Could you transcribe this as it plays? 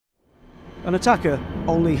An attacker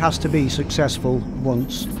only has to be successful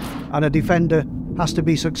once, and a defender has to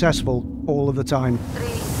be successful all of the time. 3,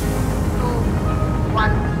 2,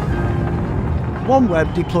 1.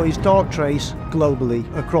 OneWeb deploys Darktrace globally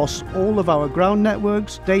across all of our ground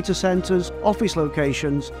networks, data centers, office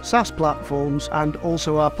locations, SaaS platforms, and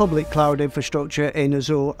also our public cloud infrastructure in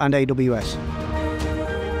Azure and AWS.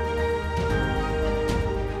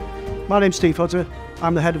 My name's Steve Hutter.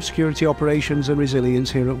 I'm the Head of Security Operations and Resilience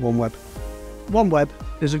here at OneWeb. OneWeb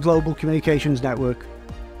is a global communications network.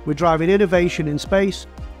 We're driving innovation in space,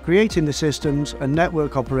 creating the systems and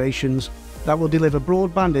network operations that will deliver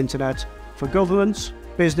broadband internet for governments,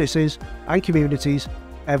 businesses and communities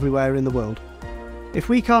everywhere in the world. If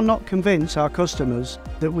we cannot convince our customers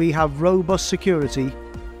that we have robust security,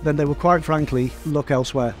 then they will quite frankly look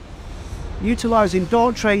elsewhere. Utilising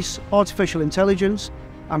Darktrace artificial intelligence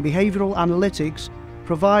and behavioural analytics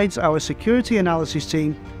provides our security analysis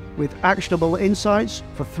team with actionable insights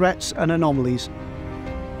for threats and anomalies.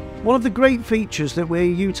 One of the great features that we're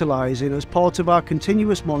utilising as part of our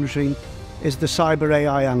continuous monitoring is the Cyber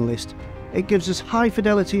AI Analyst. It gives us high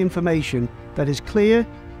fidelity information that is clear,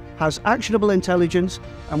 has actionable intelligence,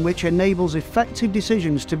 and which enables effective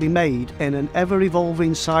decisions to be made in an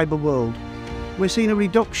ever-evolving cyber world. We're seeing a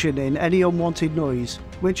reduction in any unwanted noise,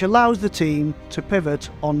 which allows the team to pivot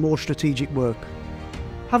on more strategic work.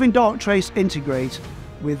 Having Darktrace integrate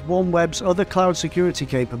with OneWeb's other cloud security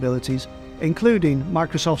capabilities, including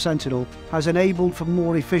Microsoft Sentinel, has enabled for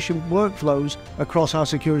more efficient workflows across our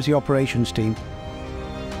security operations team.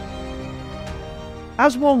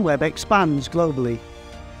 As OneWeb expands globally,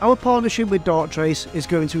 our partnership with Darktrace is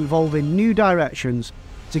going to evolve in new directions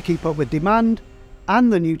to keep up with demand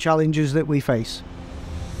and the new challenges that we face.